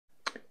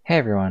Hey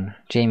everyone,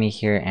 Jamie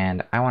here,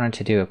 and I wanted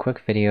to do a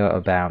quick video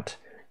about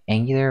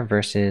Angular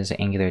versus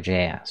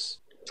AngularJS.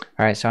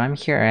 Alright, so I'm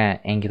here at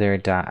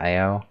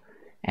Angular.io,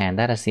 and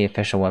that is the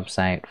official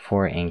website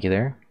for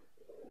Angular.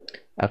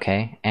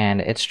 Okay, and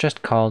it's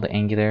just called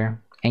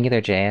Angular.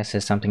 AngularJS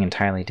is something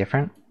entirely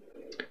different,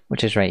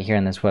 which is right here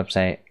in this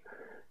website,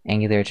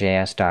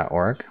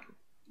 angularjs.org.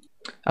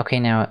 Okay,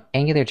 now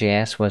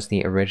AngularJS was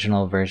the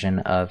original version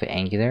of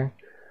Angular.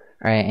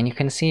 Alright, and you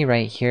can see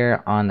right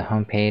here on the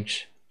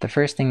homepage, the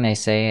first thing they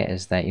say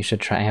is that you should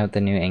try out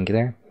the new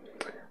Angular.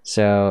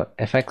 So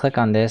if I click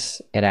on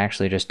this, it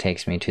actually just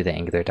takes me to the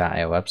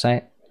Angular.io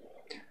website.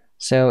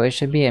 So it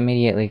should be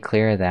immediately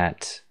clear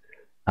that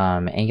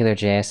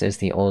AngularJS is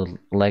the old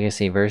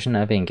legacy version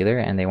of Angular,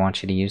 and they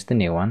want you to use the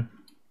new one.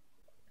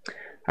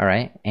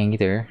 Alright,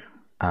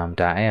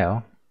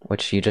 Angular.io,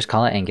 which you just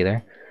call it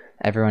Angular.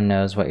 Everyone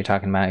knows what you're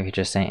talking about if you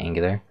just say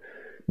Angular.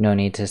 No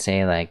need to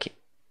say like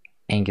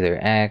Angular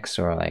X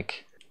or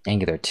like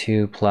Angular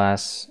 2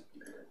 plus.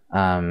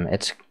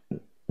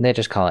 They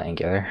just call it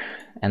Angular,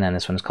 and then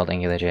this one's called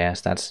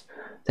AngularJS. That's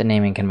the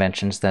naming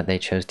conventions that they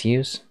chose to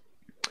use.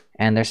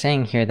 And they're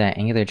saying here that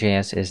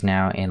AngularJS is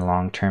now in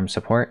long-term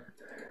support.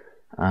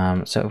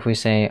 So if we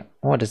say,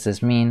 what does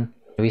this mean?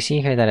 We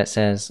see here that it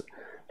says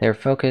they're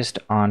focused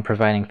on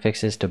providing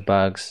fixes to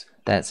bugs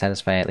that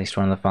satisfy at least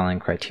one of the following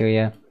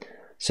criteria.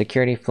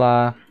 Security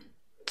flaw,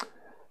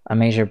 a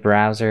major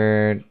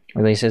browser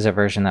releases a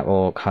version that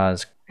will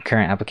cause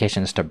current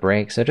applications to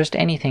break. So just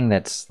anything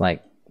that's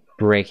like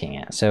breaking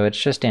it. So it's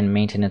just in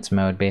maintenance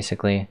mode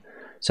basically.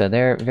 So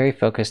they're very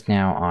focused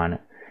now on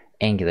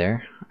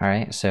Angular.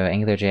 Alright, so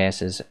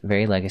AngularJS is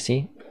very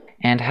legacy.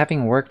 And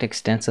having worked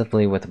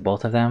extensively with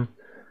both of them,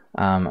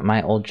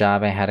 my old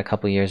job I had a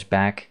couple years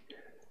back,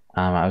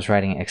 I was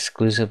writing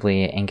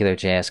exclusively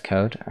AngularJS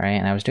code, alright,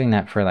 and I was doing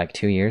that for like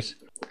 2 years.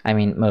 I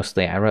mean,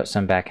 mostly. I wrote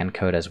some backend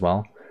code as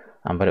well,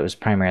 but it was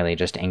primarily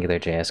just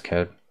AngularJS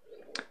code.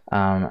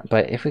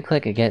 But if we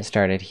click Get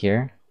Started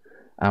here,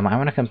 I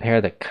want to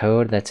compare the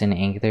code that's in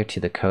Angular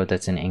to the code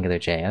that's in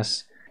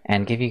AngularJS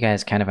and give you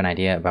guys kind of an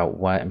idea about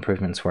what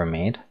improvements were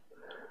made.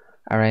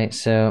 Alright,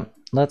 so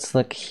let's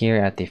look here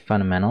at the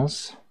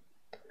fundamentals.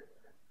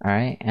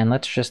 Alright, and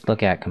let's just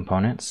look at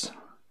components.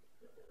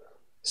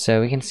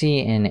 So we can see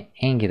in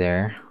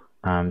Angular,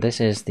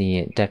 this is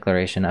the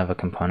declaration of a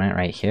component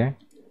right here.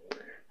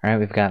 Alright,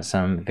 we've got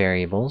some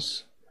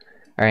variables.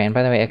 Alright, and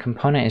by the way, a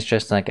component is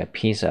just like a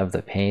piece of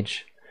the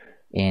page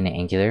in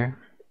Angular.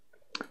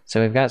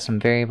 So we've got some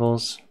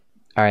variables.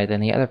 Alright,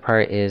 then the other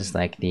part is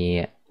like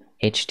the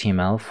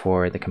HTML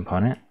for the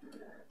component.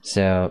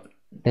 So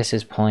this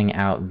is pulling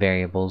out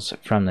variables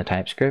from the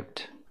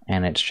TypeScript,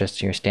 and it's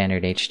just your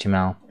standard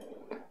HTML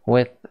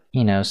with,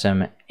 you know,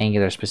 some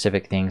Angular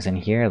specific things in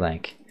here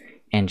like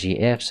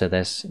ngIf. So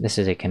this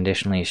is a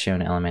conditionally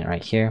shown element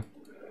right here.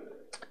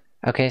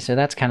 Okay, so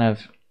that's kind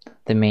of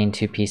the main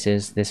two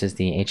pieces. This is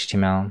the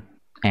HTML,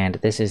 and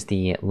this is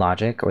the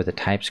logic or the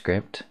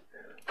TypeScript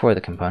for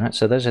the component.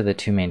 So those are the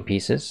two main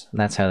pieces.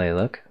 That's how they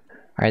look.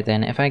 Alright,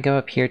 then if I go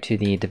up here to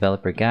the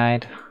developer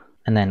guide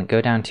and then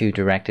go down to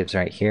directives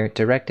right here,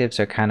 directives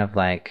are kind of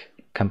like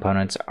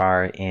components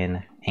are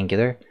in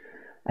Angular.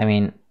 I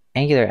mean,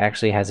 Angular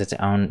actually has its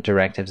own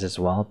directives as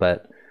well,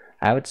 but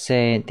I would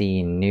say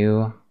the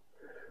new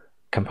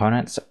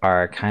components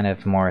are kind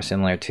of more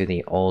similar to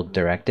the old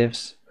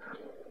directives,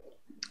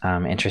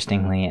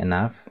 interestingly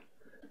enough.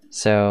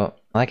 So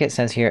like it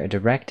says here, a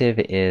directive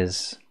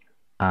is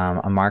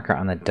a marker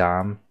on the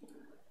DOM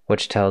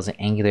which tells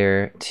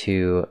Angular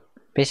to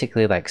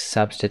basically like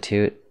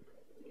substitute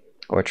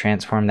or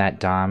transform that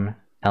DOM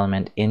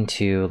element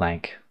into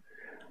like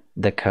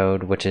the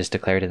code which is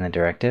declared in the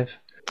directive.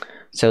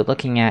 So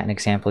looking at an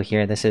example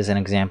here, this is an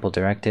example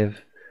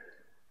directive.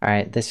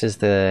 Alright, this is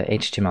the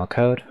HTML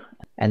code,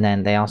 and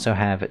then they also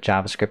have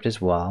JavaScript as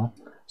well.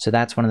 So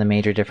that's one of the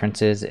major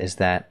differences, is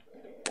that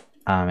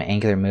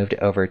Angular moved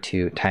over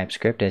to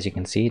TypeScript, as you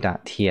can see,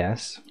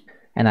 .ts.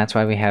 And that's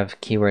why we have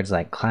keywords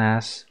like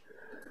class,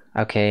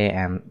 okay,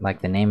 and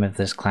like the name of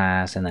this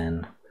class, and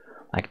then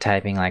like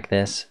typing like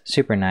this.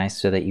 Super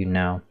nice, so that you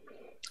know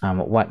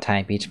what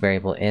type each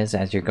variable is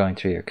as you're going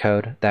through your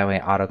code. That way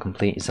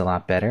autocomplete is a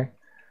lot better,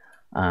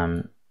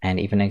 and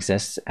even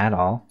exists at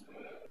all.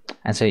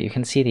 And so you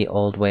can see the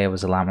old way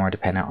was a lot more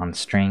dependent on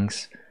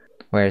strings,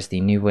 whereas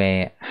the new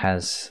way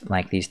has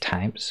like these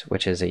types,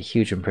 which is a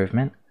huge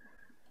improvement.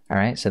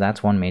 Alright, so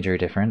that's one major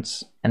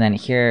difference. And then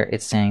here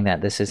it's saying that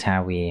this is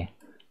how we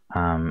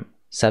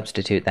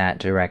substitute that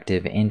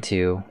directive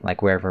into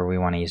like wherever we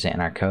want to use it in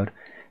our code.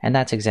 And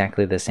that's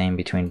exactly the same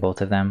between both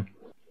of them.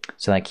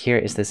 So like here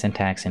is the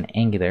syntax in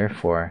Angular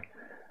for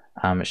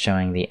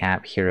showing the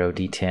app hero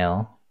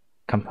detail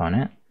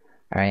component.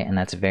 Alright, and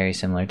that's very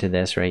similar to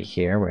this right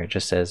here where it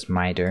just says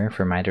mydir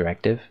for my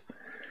directive.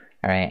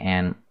 Alright,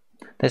 and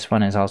this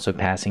one is also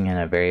passing in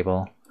a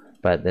variable,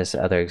 but this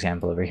other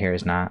example over here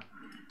is not.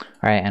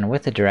 Alright, and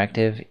with the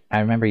directive, I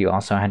remember you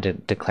also had to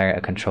declare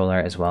a controller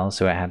as well,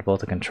 so it had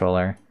both a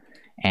controller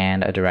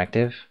and a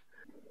directive.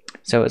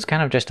 So it's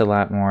kind of just a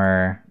lot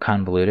more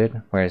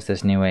convoluted, whereas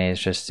this new way is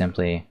just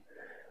simply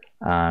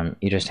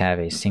you just have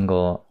a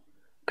single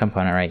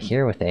component right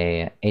here with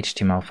a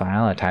HTML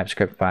file, a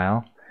TypeScript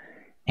file,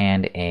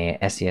 and a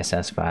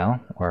SCSS file,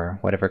 or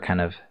whatever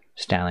kind of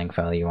styling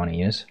file you want to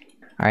use.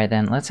 Alright,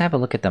 then let's have a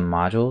look at the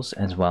modules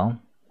as well.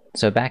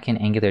 So back in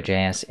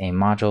AngularJS, a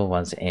module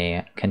was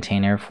a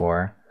container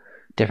for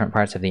different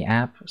parts of the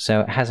app,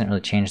 so it hasn't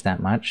really changed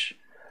that much.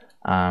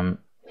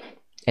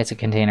 It's a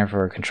container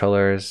for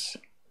controllers,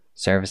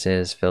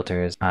 services,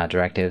 filters,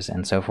 directives,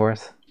 and so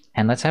forth.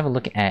 And let's have a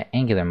look at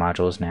Angular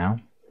modules now.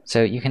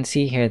 So you can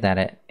see here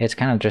that it's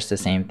kind of just the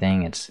same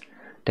thing. It's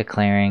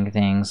declaring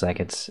things, like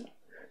it's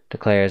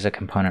declares a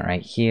component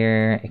right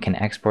here. It can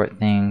export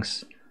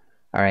things.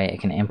 Alright, it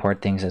can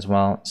import things as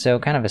well. So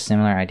kind of a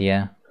similar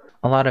idea.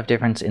 A lot of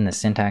difference in the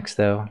syntax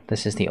though.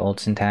 This is the old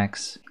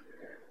syntax.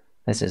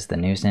 This is the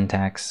new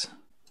syntax.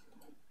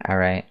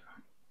 Alright,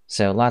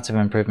 so lots of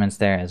improvements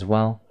there as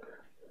well.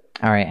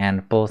 Alright,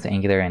 and both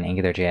Angular and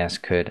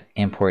AngularJS could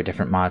import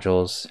different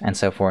modules and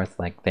so forth.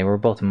 Like, they were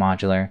both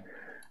modular,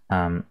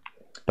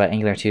 but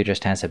Angular 2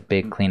 just has a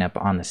big cleanup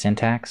on the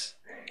syntax.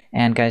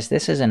 And guys,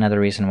 this is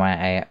another reason why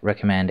I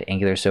recommend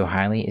Angular so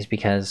highly, is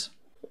because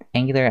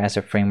Angular as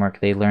a framework,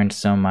 they learned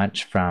so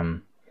much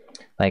from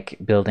like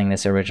building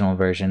this original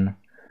version.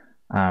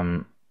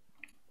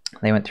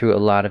 They went through a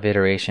lot of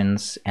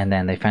iterations, and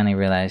then they finally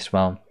realized,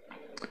 well,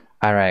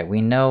 alright, we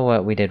know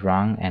what we did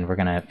wrong, and we're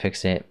gonna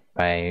fix it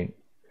by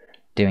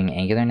doing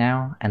Angular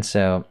now. And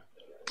so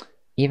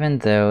even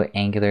though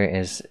Angular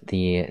is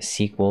the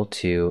sequel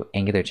to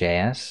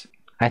AngularJS,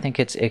 I think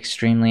it's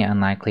extremely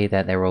unlikely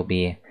that there will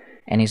be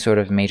any sort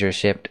of major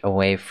shift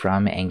away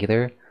from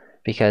Angular,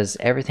 because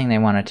everything they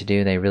wanted to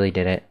do, they really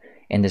did it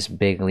in this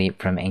big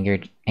leap from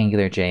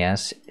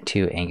AngularJS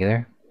to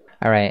Angular.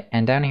 Alright,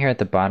 and down here at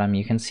the bottom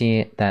you can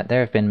see that there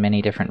have been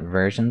many different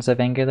versions of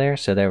Angular.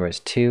 So there was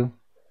 2.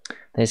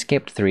 They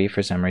skipped 3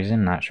 for some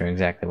reason, not sure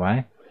exactly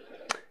why.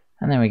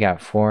 And then we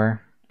got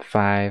 4,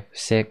 5,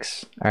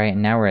 6. Alright,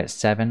 and now we're at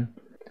 7.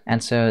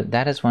 And so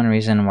that is one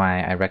reason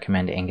why I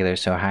recommend Angular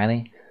so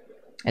highly,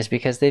 is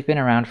because they've been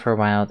around for a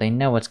while, they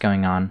know what's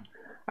going on.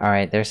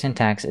 Alright, their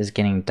syntax is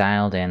getting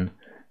dialed in.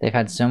 They've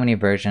had so many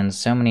versions,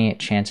 so many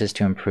chances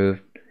to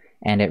improve,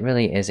 and it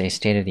really is a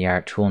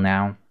state-of-the-art tool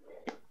now.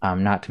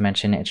 Not to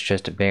mention, it's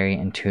just very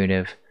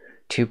intuitive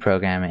to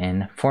program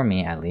in, for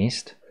me at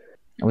least.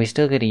 We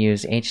still get to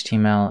use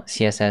HTML,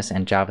 CSS,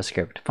 and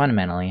JavaScript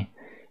fundamentally,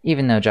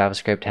 even though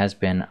JavaScript has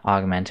been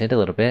augmented a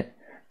little bit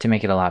to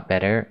make it a lot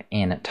better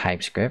in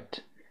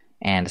TypeScript,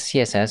 and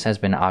CSS has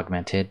been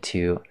augmented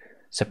to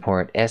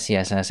support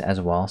SCSS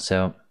as well.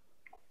 So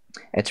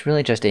it's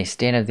really just a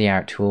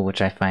state-of-the-art tool,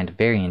 which I find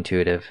very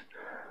intuitive.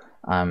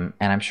 And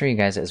I'm sure you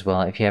guys as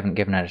well, if you haven't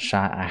given it a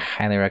shot, I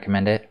highly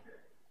recommend it.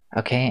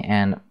 Okay,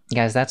 and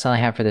guys, that's all I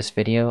have for this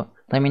video.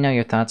 Let me know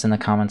your thoughts in the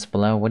comments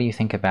below. What do you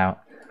think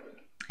about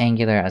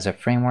Angular as a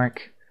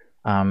framework?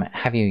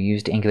 Have you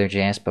used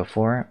AngularJS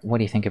before? What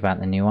do you think about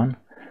the new one?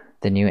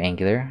 The new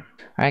Angular?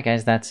 Alright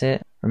guys, that's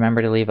it.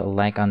 Remember to leave a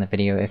like on the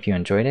video if you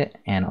enjoyed it,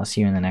 and I'll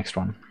see you in the next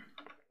one.